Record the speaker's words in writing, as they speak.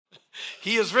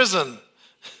he is risen.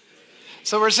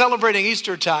 So we're celebrating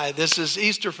Eastertide. This is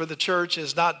Easter for the church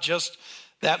is not just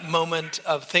that moment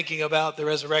of thinking about the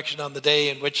resurrection on the day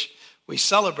in which we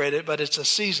celebrate it, but it's a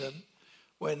season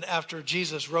when after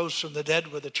Jesus rose from the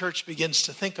dead, where the church begins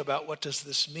to think about what does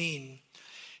this mean.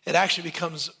 It actually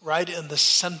becomes right in the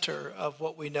center of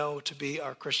what we know to be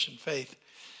our Christian faith.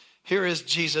 Here is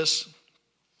Jesus.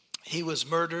 He was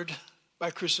murdered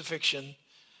by crucifixion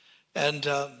and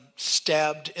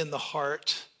stabbed in the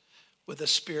heart with a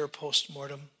spear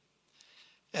post-mortem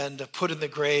and put in the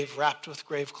grave, wrapped with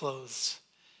grave clothes.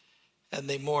 And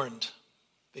they mourned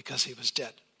because he was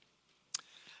dead.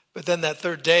 But then that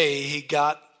third day, he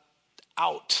got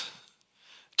out,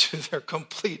 to their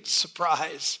complete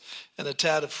surprise and a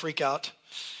tad of freak out.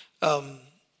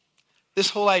 This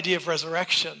whole idea of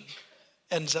resurrection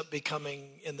ends up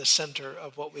becoming in the center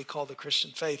of what we call the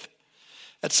Christian faith.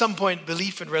 At some point,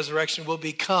 belief in resurrection will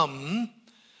become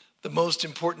the most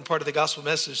important part of the gospel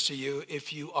message to you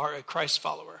if you are a Christ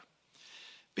follower.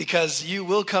 Because you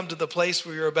will come to the place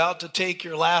where you're about to take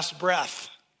your last breath.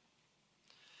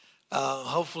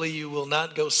 Hopefully you will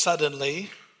not go suddenly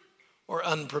or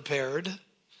unprepared.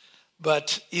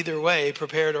 But either way,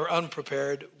 prepared or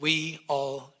unprepared, we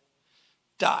all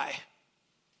die.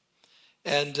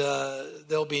 And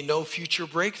there'll be no future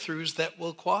breakthroughs that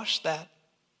will quash that.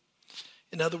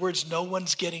 In other words, no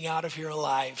one's getting out of here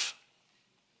alive.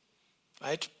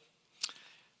 Right?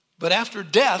 But after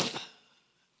death,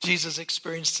 Jesus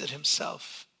experienced it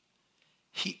himself.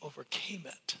 He overcame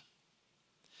it.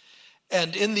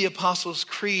 And in the Apostles'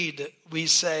 Creed, we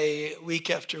say week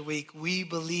after week, we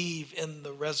believe in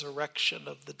the resurrection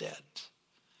of the dead.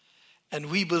 And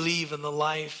we believe in the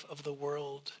life of the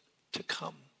world to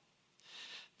come.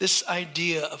 This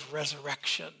idea of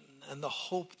resurrection and the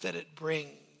hope that it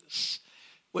brings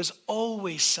was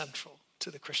always central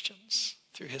to the Christians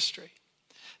through history.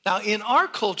 Now, in our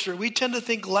culture, we tend to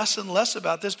think less and less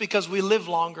about this because we live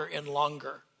longer and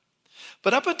longer.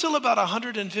 But up until about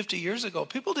 150 years ago,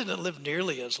 people didn't live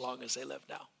nearly as long as they live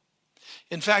now.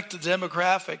 In fact, the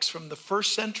demographics from the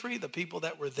first century, the people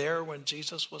that were there when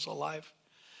Jesus was alive,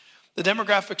 the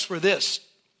demographics were this.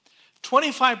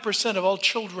 25% of all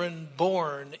children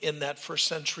born in that first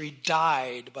century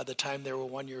died by the time they were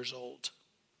 1 year old.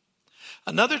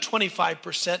 Another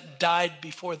 25% died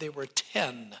before they were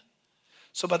 10.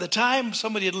 So by the time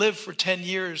somebody had lived for 10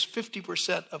 years,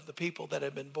 50% of the people that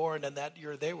had been born in that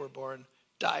year they were born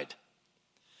died.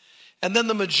 And then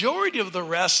the majority of the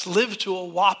rest lived to a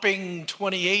whopping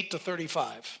 28 to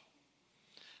 35.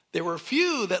 There were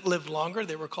few that lived longer.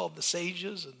 They were called the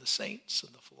sages and the saints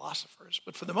and the philosophers.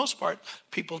 But for the most part,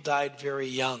 people died very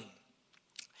young.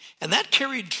 And that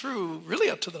carried true really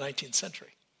up to the 19th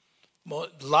century.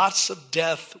 Lots of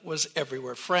death was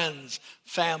everywhere. Friends,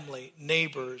 family,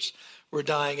 neighbors were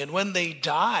dying. And when they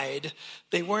died,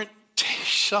 they weren't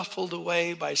shuffled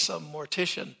away by some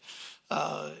mortician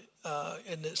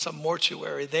in some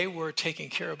mortuary. They were taken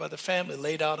care of by the family,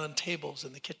 laid out on tables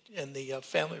in the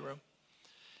family room,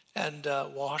 and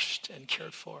washed and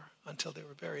cared for until they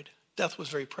were buried. Death was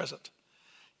very present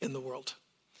in the world.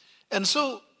 And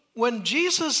so when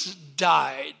Jesus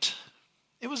died,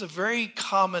 it was a very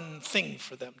common thing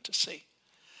for them to see.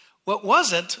 What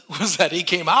wasn't was that he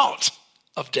came out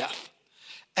of death.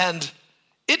 And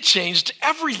it changed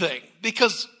everything,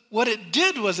 because what it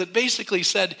did was it basically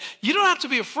said, you don't have to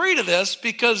be afraid of this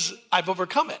because I've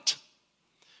overcome it.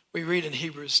 We read in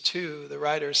Hebrews 2, the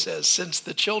writer says, since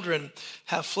the children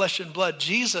have flesh and blood,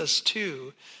 Jesus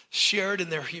too shared in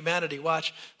their humanity,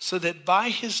 watch, so that by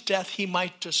his death he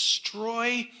might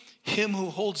destroy him who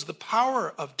holds the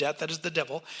power of death, that is the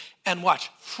devil, and watch,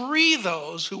 free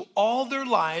those who all their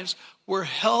lives were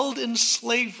held in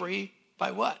slavery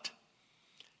by what?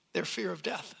 Their fear of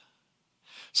death.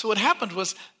 So what happened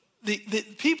was the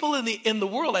people in the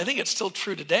world, I think it's still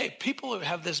true today, people who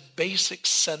have this basic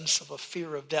sense of a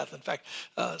fear of death. In fact,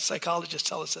 psychologists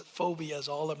tell us that phobias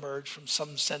all emerge from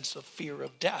some sense of fear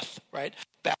of death, right?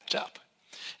 Backed up.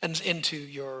 And into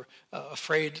you're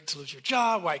afraid to lose your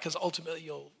job. Why? Because ultimately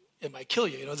it might kill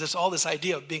you. You know, there's all this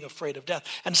idea of being afraid of death.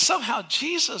 And somehow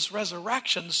Jesus'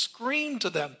 resurrection screamed to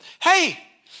them, hey,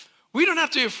 we don't have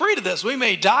to be afraid of this. We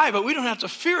may die, but we don't have to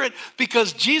fear it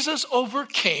because Jesus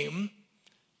overcame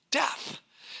death.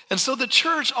 And so the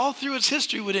church all through its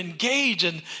history would engage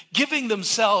in giving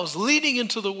themselves, leading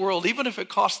into the world, even if it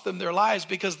cost them their lives,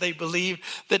 because they believed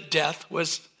that death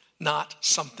was not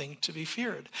something to be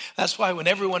feared. That's why when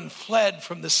everyone fled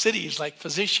from the cities, like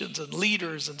physicians and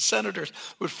leaders and senators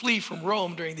would flee from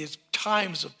Rome during these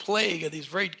times of plague and these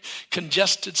very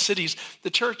congested cities, the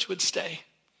church would stay.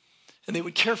 And they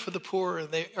would care for the poor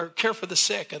or care for the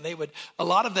sick. And a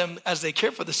lot of them, as they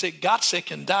cared for the sick, got sick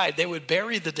and died. They would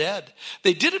bury the dead.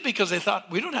 They did it because they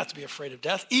thought, we don't have to be afraid of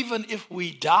death. Even if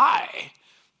we die,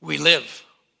 we live.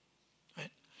 Right?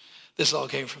 This all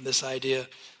came from this idea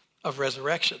of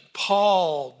resurrection.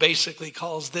 Paul basically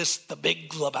calls this the big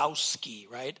Lebowski,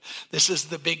 right? This is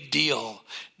the big deal,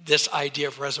 this idea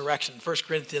of resurrection. 1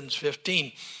 Corinthians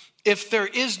 15. If there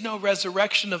is no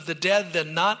resurrection of the dead,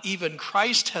 then not even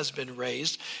Christ has been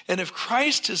raised. And if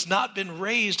Christ has not been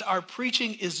raised, our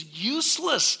preaching is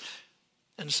useless,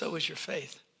 and so is your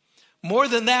faith. More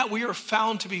than that, we are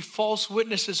found to be false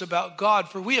witnesses about God,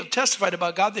 for we have testified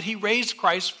about God that he raised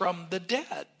Christ from the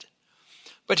dead.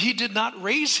 But he did not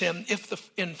raise him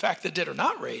in fact the dead are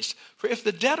not raised. For if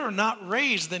the dead are not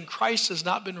raised, then Christ has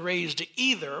not been raised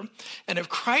either. And if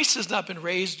Christ has not been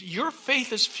raised, your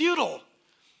faith is futile,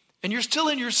 and you're still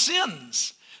in your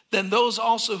sins. Then those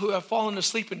also who have fallen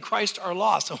asleep in Christ are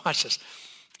lost. And watch this.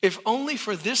 If only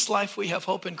for this life we have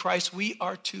hope in Christ, we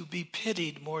are to be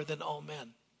pitied more than all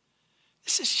men.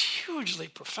 This is hugely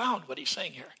profound what he's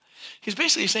saying here. He's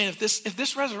basically saying if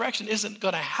this resurrection isn't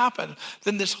going to happen,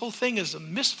 then this whole thing is a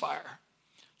misfire.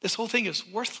 This whole thing is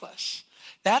worthless.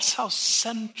 That's how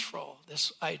central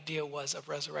this idea was of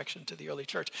resurrection to the early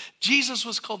church. Jesus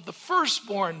was called the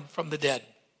firstborn from the dead,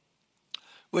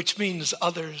 which means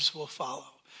others will follow,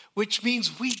 which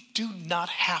means we do not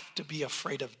have to be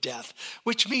afraid of death,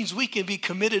 which means we can be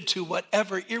committed to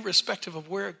whatever, irrespective of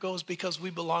where it goes, because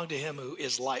we belong to him who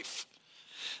is life.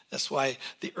 That's why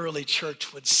the early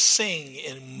church would sing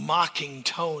in mocking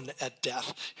tone at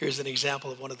death. Here's an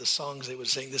example of one of the songs they would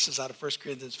sing. This is out of 1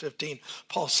 Corinthians 15.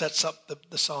 Paul sets up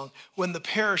the song. When the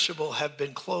perishable have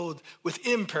been clothed with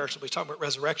imperishable, he's talking about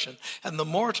resurrection, and the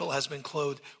mortal has been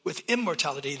clothed with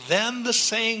immortality, then the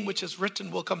saying which is written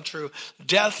will come true.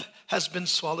 Death has been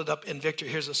swallowed up in victory.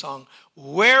 Here's a song.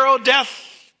 Where, O death,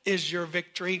 is your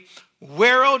victory?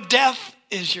 Where, O death,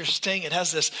 is your sting? It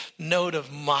has this note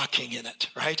of mocking in it,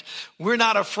 right? We're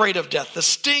not afraid of death. The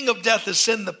sting of death is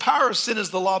sin. The power of sin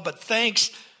is the law. But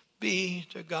thanks be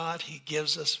to God, he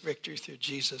gives us victory through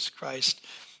Jesus Christ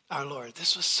our Lord.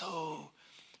 This was so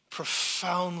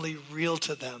profoundly real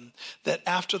to them that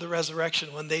after the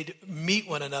resurrection, when they'd meet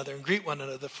one another and greet one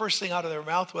another, the first thing out of their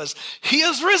mouth was, he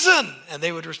is risen. And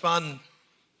they would respond,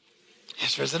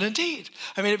 he's risen indeed.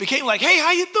 I mean, it became like, hey,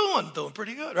 how you doing? Doing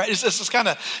pretty good, right?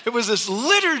 It was this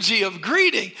liturgy of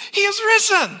greeting. He is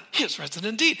risen. He is risen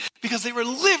indeed. Because they were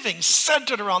living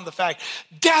centered around the fact,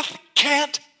 death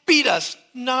can't beat us.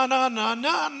 No, no, no,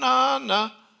 no, no,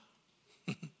 no.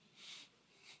 There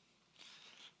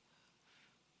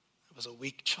was a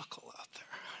weak chuckle out there.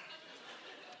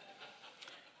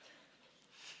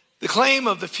 The claim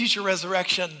of the future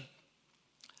resurrection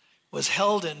was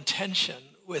held in tension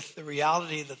with the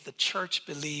reality that the church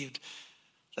believed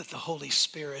that the Holy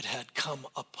Spirit had come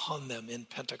upon them in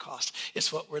Pentecost.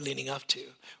 It's what we're leaning up to.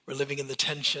 We're living in the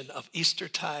tension of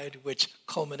Eastertide, which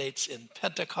culminates in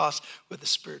Pentecost, where the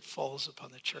Spirit falls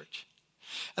upon the church.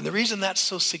 And the reason that's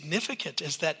so significant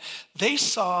is that they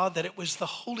saw that it was the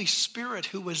Holy Spirit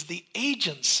who was the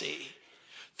agency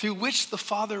through which the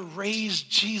Father raised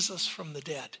Jesus from the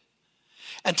dead.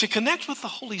 And to connect with the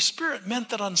Holy Spirit meant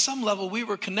that on some level we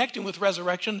were connecting with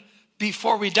resurrection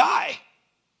before we die.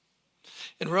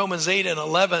 In Romans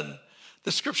 8:11,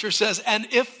 the scripture says, and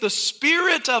if the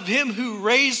Spirit of him who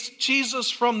raised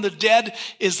Jesus from the dead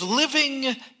is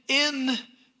living in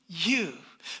you.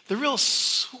 The real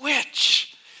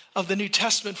switch of the New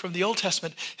Testament from the Old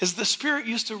Testament is the Spirit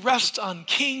used to rest on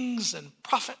kings and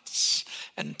prophets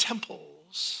and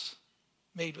temples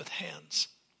made with hands.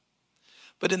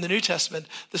 But in the New Testament,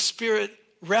 the Spirit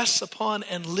rests upon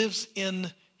and lives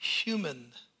in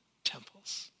human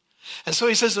temples. And so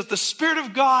he says that the Spirit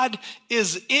of God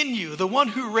is in you, the one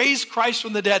who raised Christ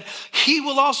from the dead. He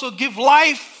will also give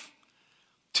life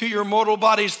to your mortal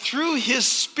bodies through his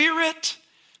Spirit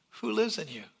who lives in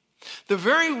you. The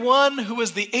very one who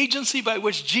is the agency by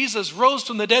which Jesus rose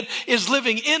from the dead is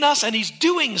living in us, and he's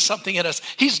doing something in us.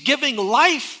 He's giving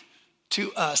life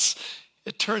to us.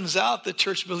 It turns out the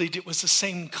church believed it was the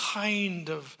same kind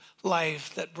of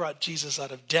life that brought Jesus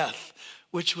out of death,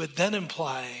 which would then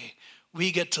imply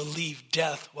we get to leave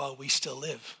death while we still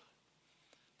live.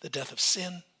 The death of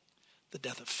sin, the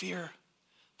death of fear,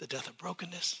 the death of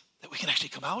brokenness, that we can actually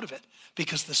come out of it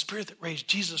because the Spirit that raised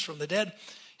Jesus from the dead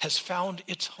has found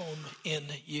its home in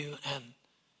you and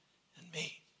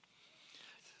me.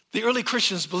 The early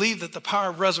Christians believed that the power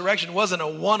of resurrection wasn't a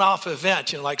one-off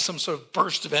event, like some sort of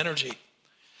burst of energy,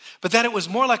 but that it was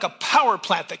more like a power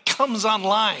plant that comes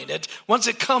online. Once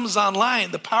it comes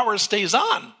online, the power stays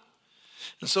on.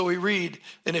 And so we read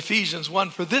in Ephesians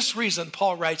 1, for this reason,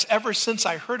 Paul writes, ever since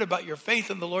I heard about your faith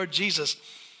in the Lord Jesus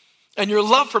and your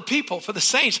love for people, for the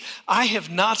saints, I have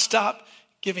not stopped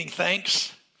giving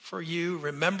thanks for you,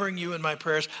 remembering you in my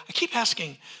prayers. I keep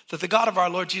asking that the God of our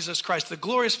Lord Jesus Christ, the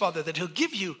glorious Father, that he'll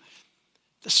give you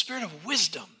the spirit of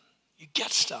wisdom. You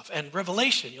get stuff, and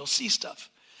revelation, you'll see stuff,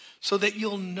 so that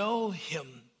you'll know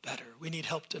him better. We need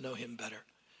help to know him better.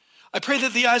 I pray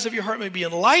that the eyes of your heart may be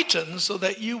enlightened so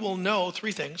that you will know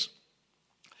three things: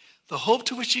 the hope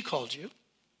to which he called you,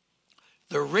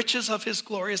 the riches of his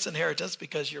glorious inheritance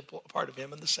because you're part of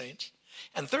him and the saints,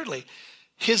 and thirdly,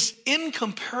 his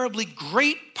incomparably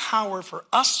great power for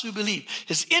us who believe.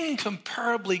 His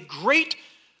incomparably great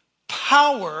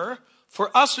power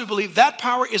for us who believe. That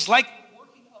power is like the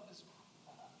working of his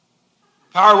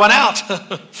power went out.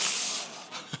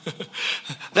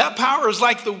 That power is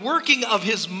like the working of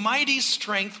his mighty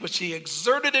strength, which he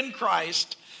exerted in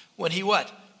Christ when he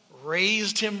what?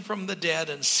 Raised him from the dead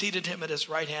and seated him at his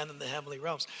right hand in the heavenly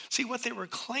realms. See, what they were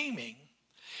claiming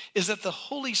is that the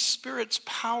Holy Spirit's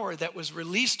power that was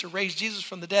released to raise Jesus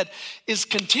from the dead is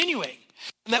continuing.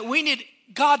 And that we need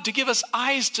God to give us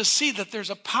eyes to see that there's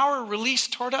a power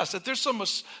released toward us, that there's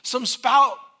some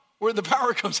spout where the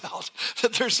power comes out,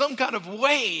 that there's some kind of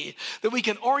way that we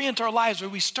can orient our lives where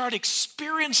we start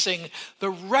experiencing the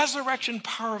resurrection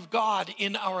power of God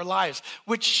in our lives,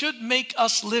 which should make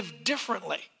us live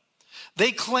differently.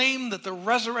 They claim that the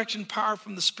resurrection power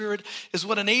from the Spirit is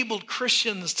what enabled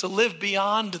Christians to live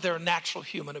beyond their natural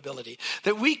human ability.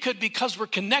 That we could, because we're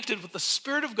connected with the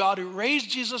Spirit of God who raised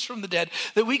Jesus from the dead,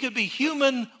 that we could be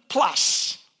human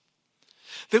plus.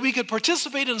 That we could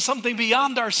participate in something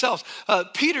beyond ourselves.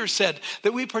 Peter said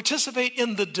that we participate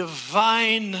in the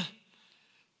divine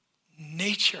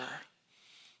nature.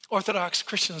 Orthodox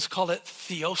Christians call it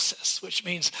theosis, which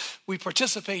means we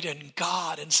participate in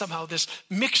God, and somehow this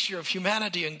mixture of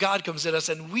humanity and God comes in us,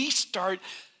 and we start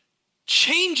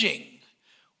changing.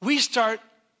 We start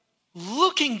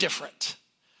looking different.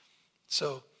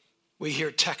 So we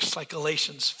hear texts like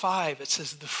Galatians 5. It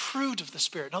says the fruit of the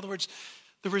Spirit. In other words,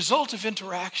 the result of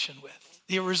interaction with,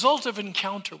 the result of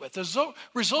encounter with, the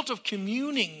result of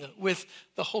communing with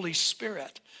the Holy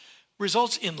Spirit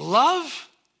results in love,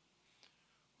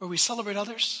 where we celebrate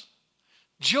others,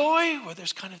 joy, where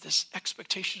there's kind of this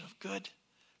expectation of good,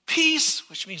 peace,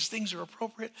 which means things are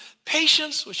appropriate,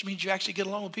 patience, which means you actually get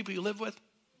along with people you live with,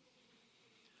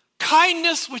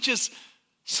 kindness, which is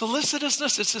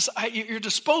solicitousness, it's this, you're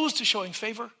disposed to showing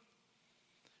favor,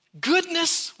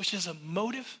 goodness, which is a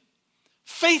motive,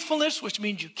 faithfulness, which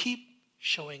means you keep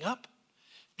showing up,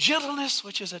 gentleness,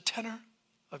 which is a tenor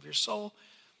of your soul,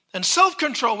 and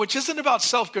self-control, which isn't about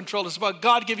self-control, it's about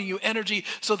God giving you energy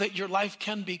so that your life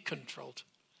can be controlled.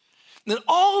 And then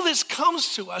all this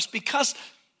comes to us because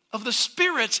of the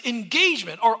Spirit's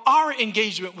engagement, or our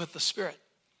engagement with the Spirit.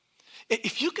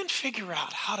 If you can figure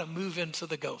out how to move into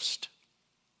the ghost,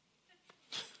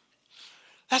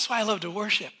 that's why I love to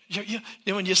worship.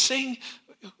 When you sing,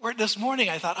 this morning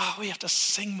I thought, we have to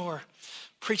sing more,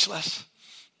 preach less.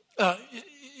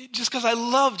 Just because I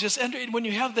love just entering, when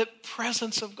you have the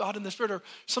presence of God in the Spirit, or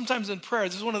sometimes in prayer.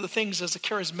 This is one of the things as a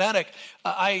charismatic,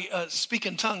 I speak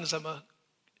in tongues. I'm a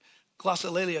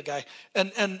glossolalia guy.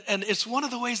 And it's one of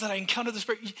the ways that I encounter the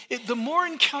Spirit. The more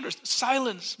encounters,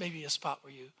 silence may be a spot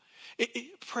where you,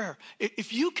 prayer.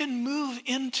 If you can move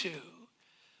into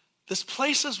this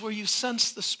places where you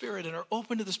sense the Spirit and are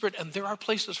open to the Spirit, and there are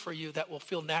places for you that will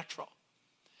feel natural,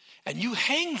 and you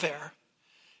hang there,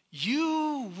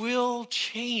 you will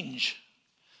change.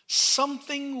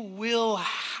 Something will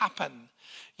happen.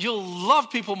 You'll love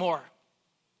people more.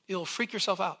 You'll freak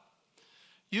yourself out.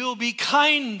 You'll be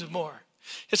kind more.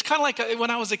 It's kind of like when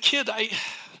I was a kid,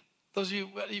 those of you,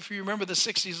 if you remember the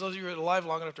 60s, those of you who are alive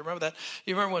long enough to remember that,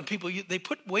 you remember when people, they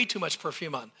put way too much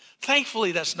perfume on.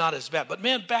 Thankfully, that's not as bad. But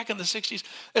man, back in the 60s,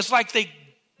 it's like they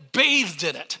bathed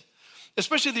in it.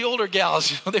 Especially the older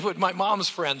gals, they would, my mom's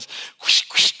friends, whoosh,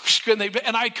 whoosh, whoosh,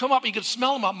 and I'd come up, you could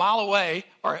smell them a mile away,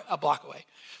 or a block away.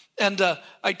 And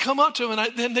I'd come up to them,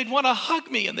 and then they'd want to hug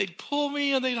me, and they'd pull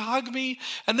me, and they'd hug me.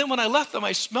 And then when I left them,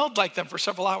 I smelled like them for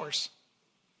several hours.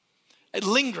 It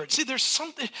lingered. See, there's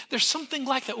something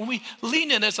like that. When we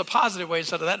lean in, it's a positive way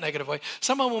instead of that negative way.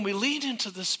 Somehow when we lean into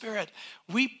the Spirit,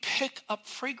 we pick up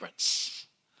fragrance.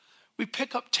 We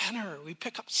pick up tenor. We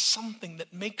pick up something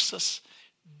that makes us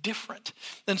different.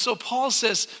 And so Paul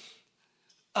says,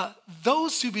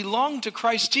 those who belong to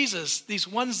Christ Jesus, these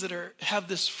ones that have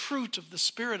this fruit of the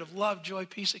Spirit of love, joy,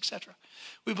 peace, etc.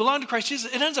 We belong to Christ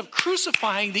Jesus. It ends up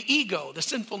crucifying the ego, the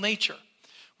sinful nature,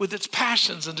 with its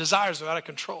passions and desires that are out of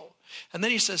control. And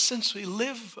then he says, since we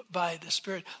live by the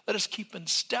Spirit, let us keep in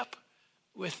step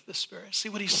with the Spirit. See,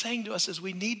 what he's saying to us is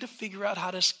we need to figure out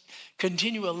how to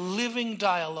continue a living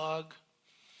dialogue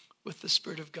with the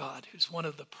Spirit of God, who's one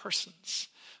of the persons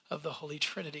of the Holy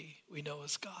Trinity we know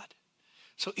as God.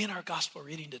 So in our gospel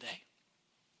reading today,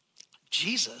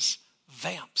 Jesus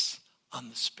vamps on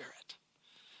the Spirit.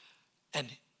 And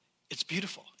it's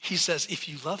beautiful. He says, if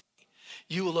you love me,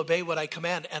 you will obey what I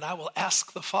command, and I will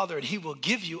ask the Father, and he will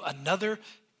give you another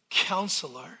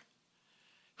counselor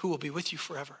who will be with you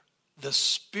forever, the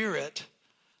Spirit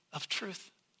of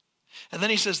truth. And then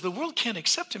he says, the world can't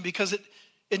accept him because it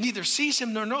neither sees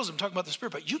him nor knows him. I'm talking about the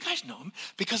Spirit, but you guys know him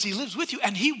because he lives with you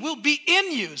and he will be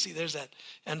in you. See, there's that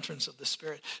entrance of the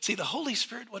Spirit. See, the Holy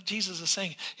Spirit, what Jesus is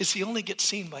saying is he only gets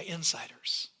seen by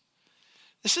insiders.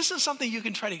 This isn't something you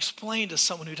can try to explain to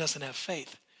someone who doesn't have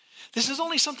faith. This is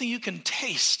only something you can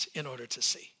taste in order to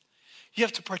see. You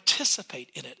have to participate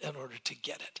in it in order to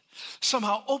get it.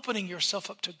 Somehow opening yourself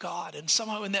up to God, and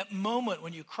somehow in that moment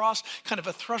when you cross kind of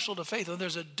a threshold of faith and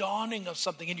there's a dawning of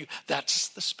something in you, that's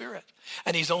the Spirit.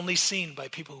 And he's only seen by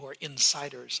people who are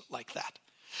insiders like that.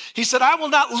 He said, I will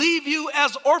not leave you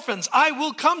as orphans. I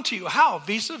will come to you. How?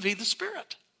 Vis-a-vis the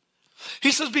Spirit.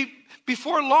 He says,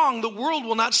 before long, the world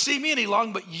will not see me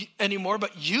anymore,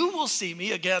 but you will see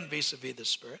me again, vis-a-vis the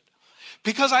Spirit.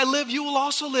 Because I live, you will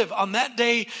also live. On that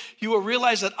day, you will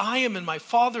realize that I am in my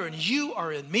Father, and you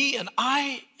are in me, and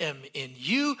I am in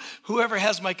you. Whoever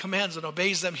has my commands and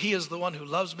obeys them, he is the one who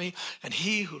loves me. And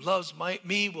he who loves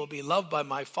me will be loved by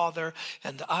my Father,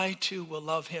 and I too will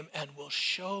love him and will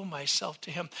show myself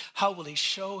to him. How will he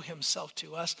show himself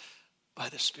to us? By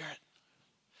the Spirit.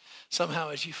 Somehow,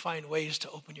 as you find ways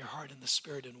to open your heart in the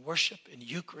Spirit, in worship, in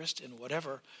Eucharist, in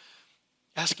whatever,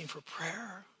 asking for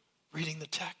prayer, reading the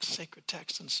text, sacred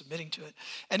text, and submitting to it.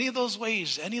 Any of those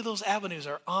ways, any of those avenues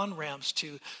are on-ramps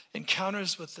to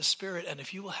encounters with the Spirit. And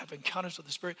if you will have encounters with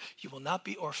the Spirit, you will not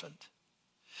be orphaned.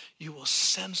 You will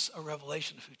sense a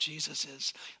revelation of who Jesus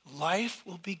is. Life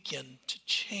will begin to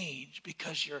change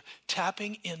because you're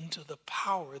tapping into the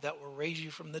power that will raise you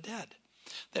from the dead,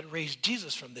 that raised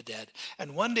Jesus from the dead.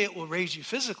 And one day it will raise you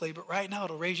physically, but right now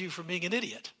it'll raise you from being an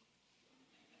idiot.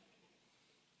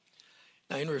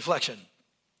 Now, in reflection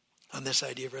on this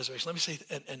idea of resurrection, let me say,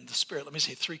 and the Spirit, let me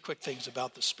say three quick things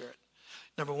about the Spirit.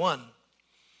 Number one,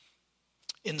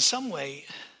 in some way,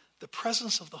 the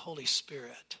presence of the Holy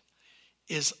Spirit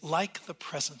is like the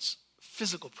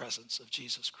physical presence of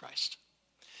Jesus Christ.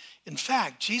 In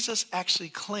fact, Jesus actually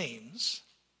claims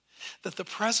that the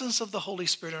presence of the Holy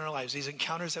Spirit in our lives, these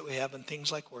encounters that we have in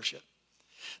things like worship,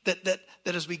 that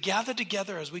as we gather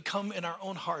together, as we come in our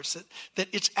own hearts, that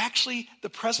it's actually the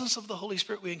presence of the Holy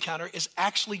Spirit we encounter is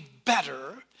actually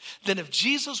better than if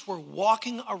Jesus were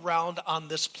walking around on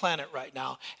this planet right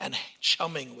now and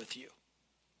chumming with you.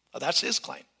 Well, that's his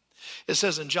claim. It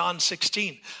says in John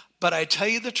 16, but I tell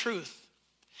you the truth,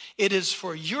 it is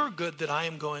for your good that I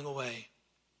am going away.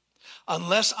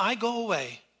 Unless I go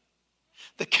away,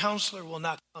 the counselor will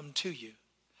not come to you.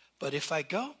 But if I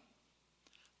go,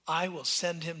 I will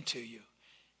send him to you.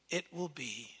 It will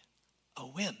be a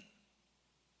win.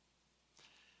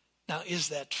 Now, is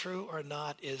that true or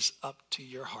not is up to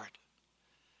your heart.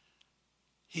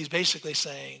 He's basically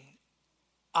saying,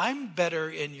 I'm better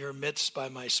in your midst by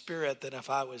my Spirit than if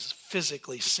I was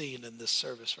physically seen in this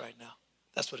service right now.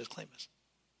 That's what his claim is.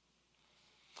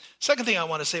 Second thing I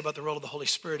want to say about the role of the Holy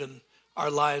Spirit in our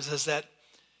lives is that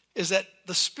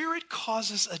the Spirit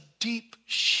causes a deep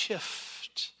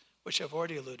shift, which I've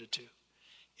already alluded to,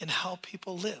 in how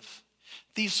people live.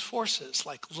 These forces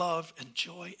like love and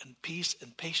joy and peace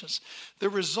and patience, the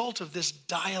result of this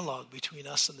dialogue between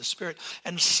us and the Spirit.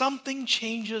 And something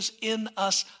changes in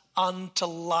us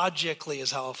ontologically,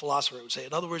 is how a philosopher would say.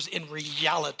 In other words, in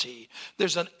reality,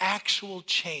 there's an actual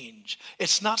change.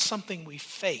 It's not something we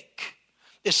fake.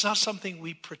 It's not something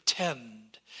we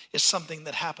pretend. It's something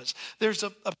that happens. There's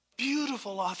a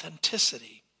beautiful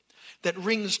authenticity that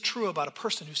rings true about a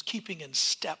person who's keeping in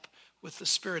step with the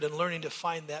Spirit and learning to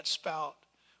find that spout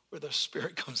where the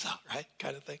Spirit comes out, right?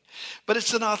 Kind of thing. But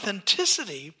it's an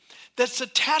authenticity that's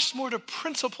attached more to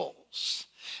principles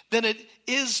than it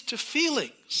is to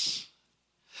feelings.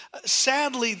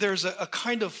 Sadly, there's a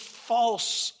kind of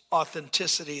false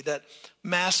authenticity that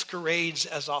masquerades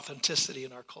as authenticity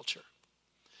in our culture.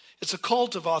 It's a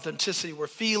cult of authenticity where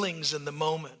feelings in the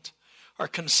moment are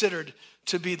considered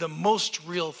to be the most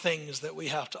real things that we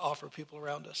have to offer people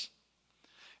around us.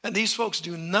 And these folks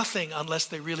do nothing unless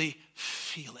they really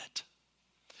feel it.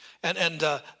 And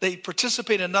they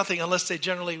participate in nothing unless they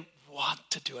generally want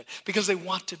to do it because they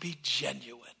want to be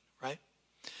genuine, right?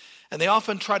 And they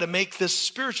often try to make this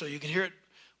spiritual. You can hear it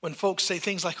when folks say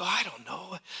things like, oh, I don't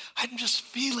know, I'm just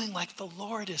feeling like the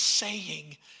Lord is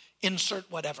saying,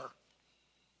 insert whatever,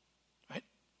 right?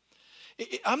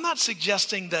 I'm not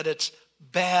suggesting that it's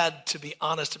bad to be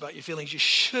honest about your feelings. You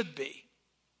should be.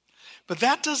 But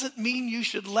that doesn't mean you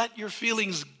should let your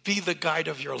feelings be the guide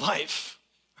of your life,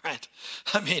 right?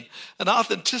 I mean, an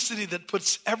authenticity that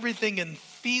puts everything in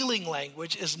feeling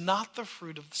language is not the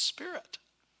fruit of the Spirit.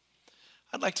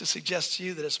 I'd like to suggest to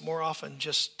you that it's more often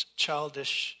just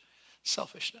childish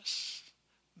selfishness,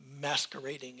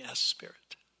 masquerading as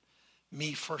spirit,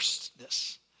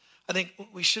 me-firstness. I think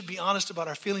we should be honest about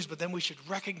our feelings, but then we should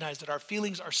recognize that our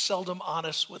feelings are seldom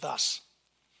honest with us.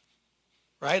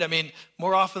 Right? I mean,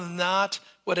 more often than not,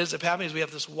 what ends up happening is we have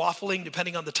this waffling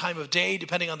depending on the time of day,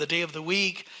 depending on the day of the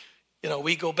week. You know,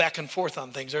 we go back and forth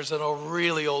on things. There's a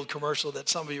really old commercial that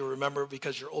some of you remember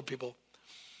because you're old people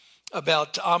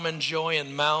about Almond Joy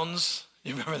and Mounds.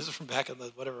 You remember this from back in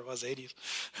the, whatever it was, 80s.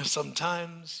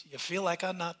 Sometimes you feel like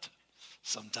a nut.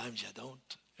 Sometimes you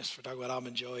don't. As we're talking about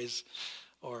Almond Joys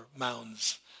or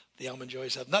Mounds. The Almond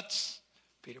Joys have nuts.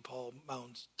 Peter Paul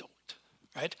Mounds don't.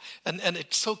 Right? And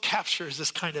it so captures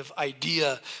this kind of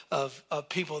idea of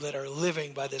people that are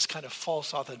living by this kind of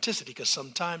false authenticity, because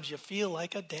sometimes you feel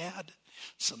like a dad.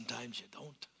 Sometimes you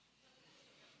don't.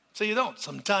 So you don't.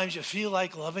 Sometimes you feel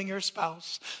like loving your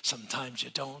spouse. Sometimes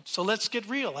you don't. So let's get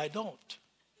real. I don't.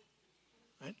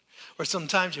 Right? Or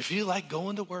sometimes you feel like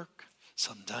going to work.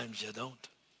 Sometimes you don't.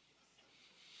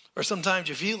 Or sometimes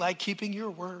you feel like keeping your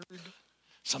word.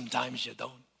 Sometimes you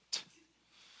don't.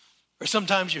 Or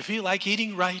sometimes you feel like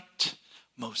eating right.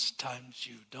 Most times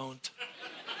you don't.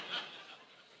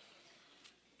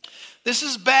 This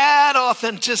is bad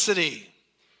authenticity.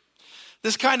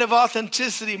 This kind of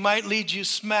authenticity might lead you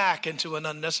smack into an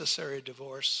unnecessary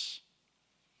divorce.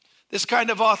 This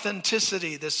kind of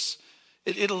authenticity,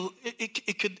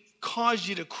 it could cause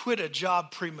you to quit a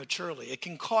job prematurely. It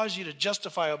can cause you to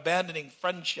justify abandoning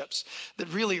friendships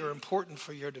that really are important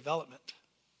for your development.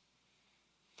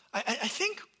 I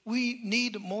think we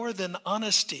need more than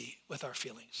honesty with our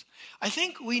feelings. I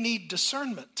think we need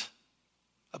discernment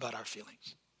about our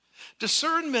feelings.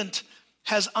 Discernment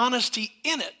has honesty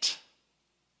in it,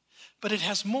 but it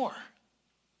has more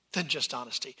than just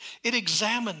honesty. It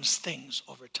examines things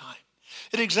over time.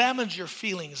 It examines your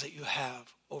feelings that you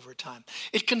have over time.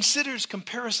 It considers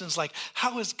comparisons like,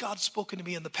 how has God spoken to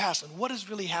me in the past and what is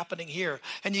really happening here?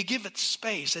 And you give it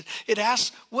space. It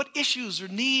asks, what issues or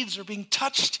needs are being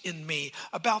touched in me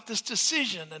about this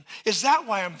decision? And is that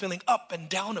why I'm feeling up and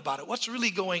down about it? What's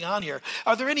really going on here?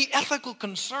 Are there any ethical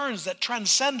concerns that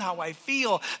transcend how I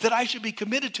feel that I should be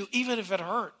committed to, even if it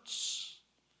hurts?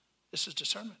 This is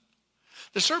discernment.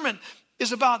 Discernment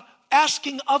is about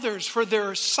asking others for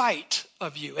their sight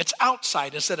of you. It's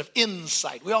outside instead of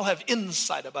insight. We all have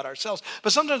insight about ourselves,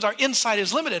 but sometimes our insight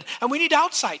is limited and we need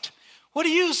outsight. What do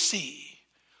you see?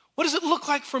 What does it look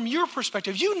like from your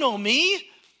perspective? You know me.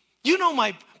 You know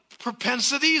my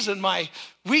propensities and my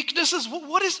weaknesses.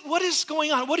 What is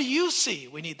going on? What do you see?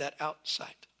 We need that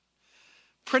outside.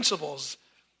 Principles,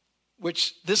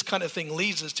 which this kind of thing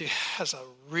leads us to, has a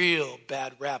real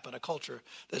bad rap in a culture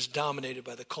that's dominated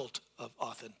by the cult of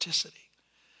authenticity.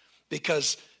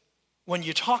 Because when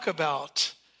you talk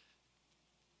about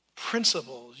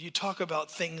principles, you talk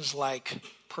about things like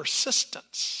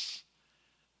persistence,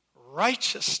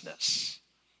 righteousness,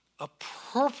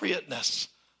 appropriateness.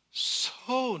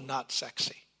 So not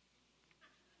sexy.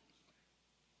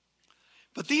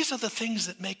 But these are the things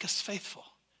that make us faithful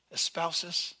as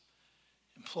spouses,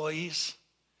 employees,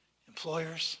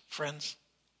 employers, friends.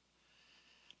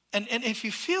 And if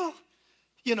you feel,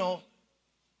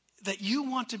 that you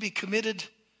want to be committed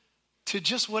to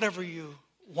just whatever you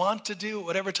want to do,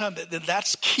 whatever time,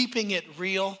 that's keeping it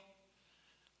real,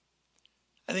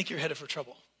 I think you're headed for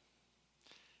trouble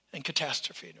and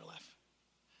catastrophe in your life.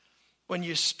 When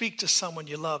you speak to someone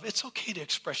you love, it's okay to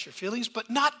express your feelings, but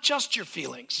not just your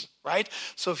feelings, right?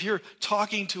 So if you're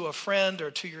talking to a friend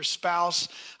or to your spouse,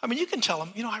 you can tell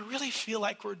them, I really feel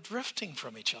like we're drifting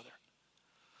from each other.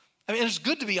 It's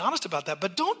good to be honest about that,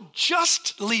 but don't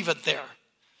just leave it there.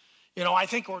 I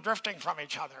think we're drifting from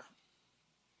each other.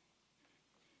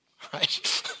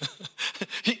 Right?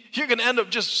 You're going to end up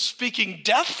just speaking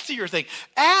death to your thing.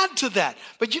 Add to that.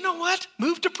 But you know what?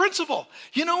 Move to principle.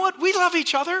 You know what? We love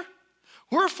each other.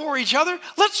 We're for each other.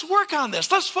 Let's work on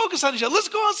this. Let's focus on each other. Let's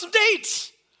go on some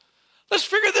dates. Let's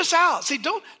figure this out. See,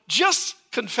 don't just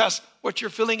confess what you're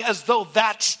feeling as though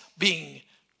that's being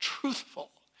truthful.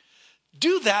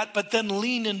 Do that, but then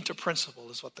lean into principle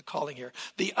is what the calling here.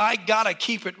 The I gotta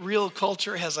keep it real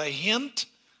culture has a hint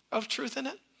of truth in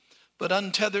it, but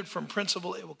untethered from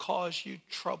principle, it will cause you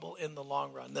trouble in the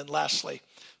long run. Then lastly,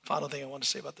 final thing I want to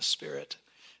say about the Spirit,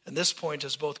 and this point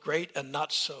is both great and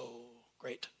not so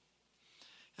great,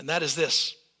 and that is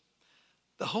this: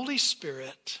 the Holy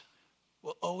Spirit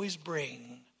will always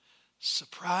bring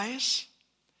surprise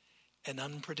and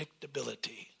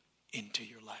unpredictability into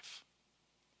your life.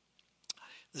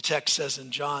 The text says in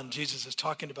John, Jesus is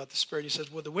talking about the Spirit. He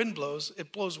says, "Where the wind blows,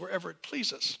 it blows wherever it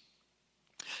pleases.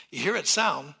 You hear it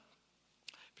sound,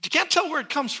 but you can't tell where it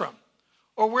comes from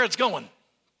or where it's going.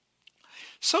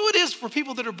 So it is for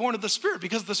people that are born of the Spirit,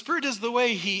 because the Spirit is the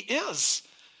way he is.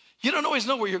 You don't always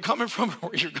know where you're coming from or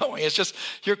where you're going. It's just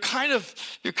you're kind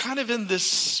of in this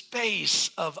space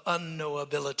of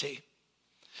unknowability.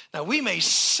 Now, we may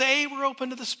say we're open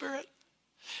to the Spirit,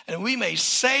 and we may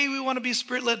say we want to be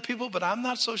Spirit-led people, but I'm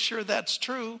not so sure that's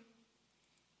true.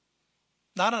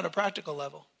 Not on a practical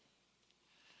level.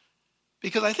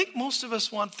 Because I think most of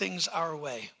us want things our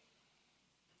way,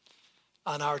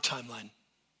 on our timeline.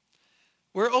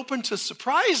 We're open to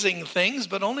surprising things,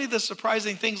 but only the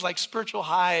surprising things like spiritual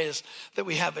highs that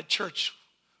we have at church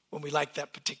when we like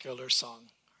that particular song,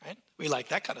 right? We like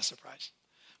that kind of surprise.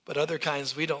 But other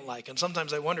kinds we don't like. And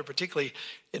sometimes I wonder, particularly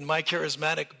in my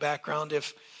charismatic background,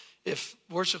 if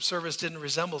worship service didn't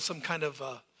resemble some kind of,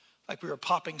 like we were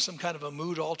popping some kind of a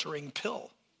mood-altering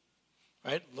pill,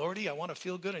 right? Lordy, I want to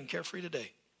feel good and carefree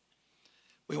today.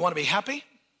 We want to be happy.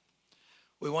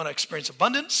 We want to experience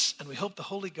abundance, and we hope the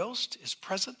Holy Ghost is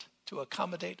present to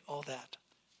accommodate all that.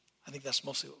 I think that's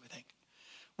mostly what we think.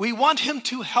 We want him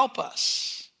to help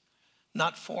us,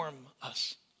 not form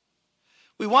us.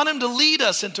 We want him to lead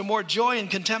us into more joy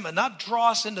and contentment, not draw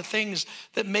us into things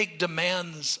that make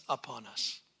demands upon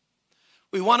us.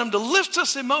 We want him to lift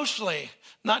us emotionally,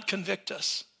 not convict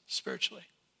us spiritually.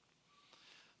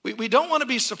 We don't want to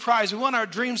be surprised. We want our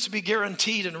dreams to be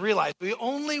guaranteed and realized. We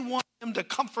only want him to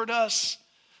comfort us,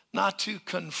 not to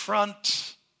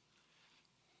confront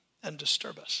and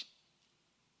disturb us.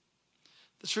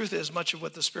 The truth is, much of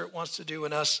what the Spirit wants to do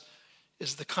in us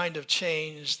is the kind of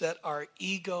change that our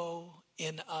ego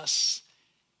in us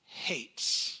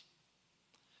hates.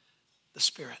 The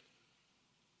Spirit.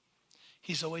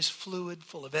 He's always fluid,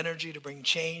 full of energy to bring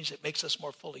change that makes us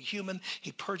more fully human.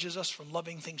 He purges us from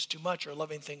loving things too much or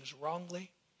loving things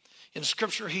wrongly. In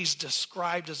Scripture, he's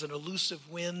described as an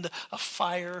elusive wind, a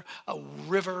fire, a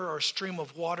river or stream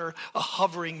of water, a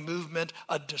hovering movement,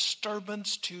 a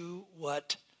disturbance to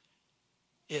what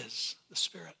is the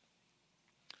Spirit.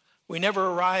 We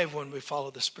never arrive when we follow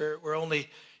the Spirit. We're only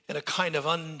in a kind of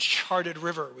uncharted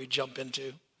river we jump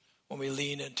into when we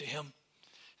lean into him.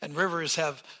 And rivers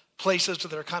have places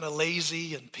that are kind of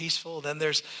lazy and peaceful. Then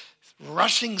there's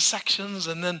rushing sections,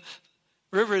 and then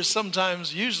rivers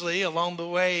sometimes, usually along the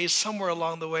way, somewhere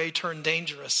along the way, turn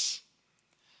dangerous.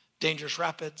 Dangerous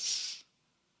rapids,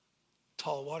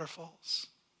 tall waterfalls.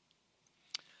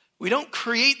 We don't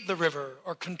create the river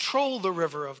or control the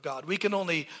river of God. We can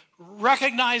only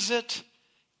recognize it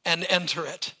and enter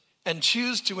it and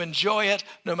choose to enjoy it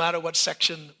no matter what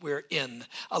section we're in,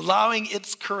 allowing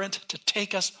its current to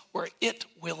take us where it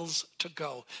wills to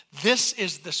go. This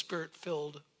is the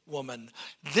Spirit-filled woman.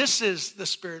 This is the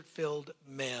Spirit-filled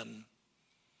man.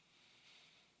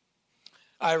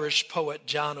 Irish poet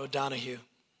John O'Donohue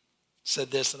said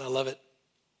this, and I love it.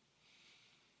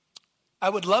 I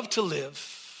would love to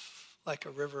live like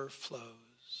a river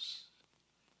flows,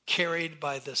 carried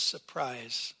by the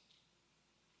surprise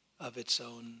of its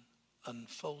own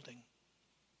unfolding.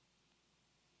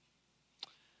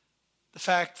 The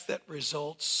fact that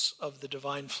results of the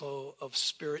divine flow of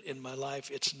Spirit in my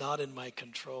life, it's not in my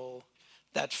control.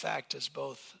 That fact is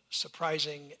both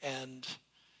surprising and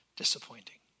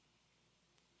disappointing.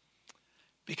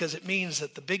 Because it means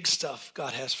that the big stuff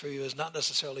God has for you is not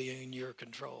necessarily in your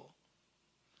control.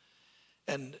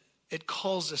 And it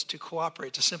calls us to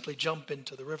cooperate, to simply jump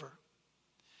into the river.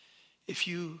 If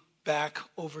you back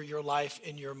over your life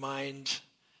in your mind,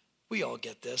 we all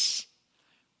get this.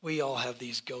 We all have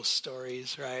these ghost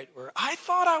stories, right? Where I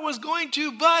thought I was going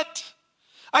to, but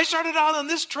I started out on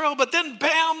this trail, but then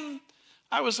bam,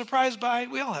 I was surprised by.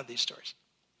 We all have these stories.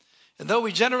 And though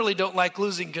we generally don't like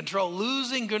losing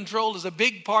control is a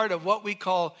big part of what we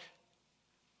call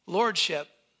lordship.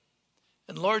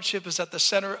 And lordship is at the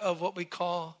center of what we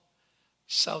call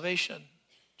salvation.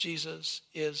 Jesus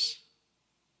is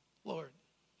Lord.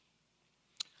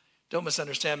 Don't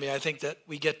misunderstand me. I think that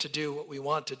we get to do what we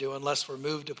want to do unless we're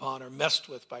moved upon or messed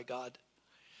with by God.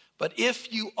 But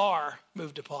if you are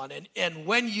moved upon, and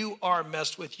when you are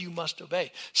messed with, you must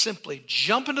obey. Simply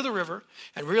jump into the river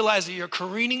and realize that you're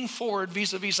careening forward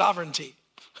vis-a-vis sovereignty.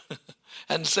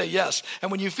 and say yes. And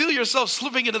when you feel yourself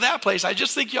slipping into that place, I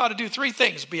just think you ought to do three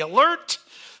things. Be alert,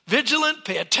 vigilant,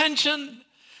 pay attention,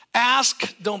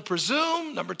 ask, don't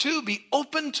presume. Number two, be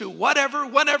open to whatever,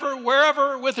 whenever,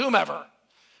 wherever, with whomever.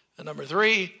 And number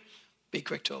three, be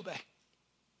quick to obey.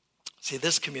 See,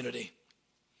 this community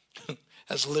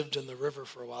has lived in the river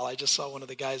for a while. I just saw one of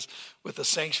the guys with a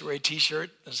sanctuary t-shirt.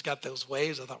 It's got those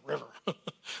waves. I thought, river,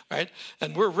 right?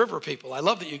 And we're river people. I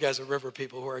love that you guys are river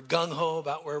people who are gung-ho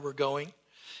about where we're going,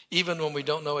 even when we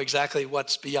don't know exactly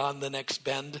what's beyond the next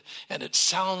bend. And it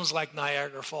sounds like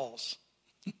Niagara Falls.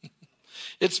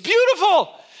 It's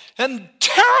beautiful and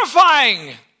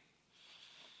terrifying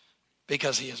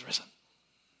because he is risen.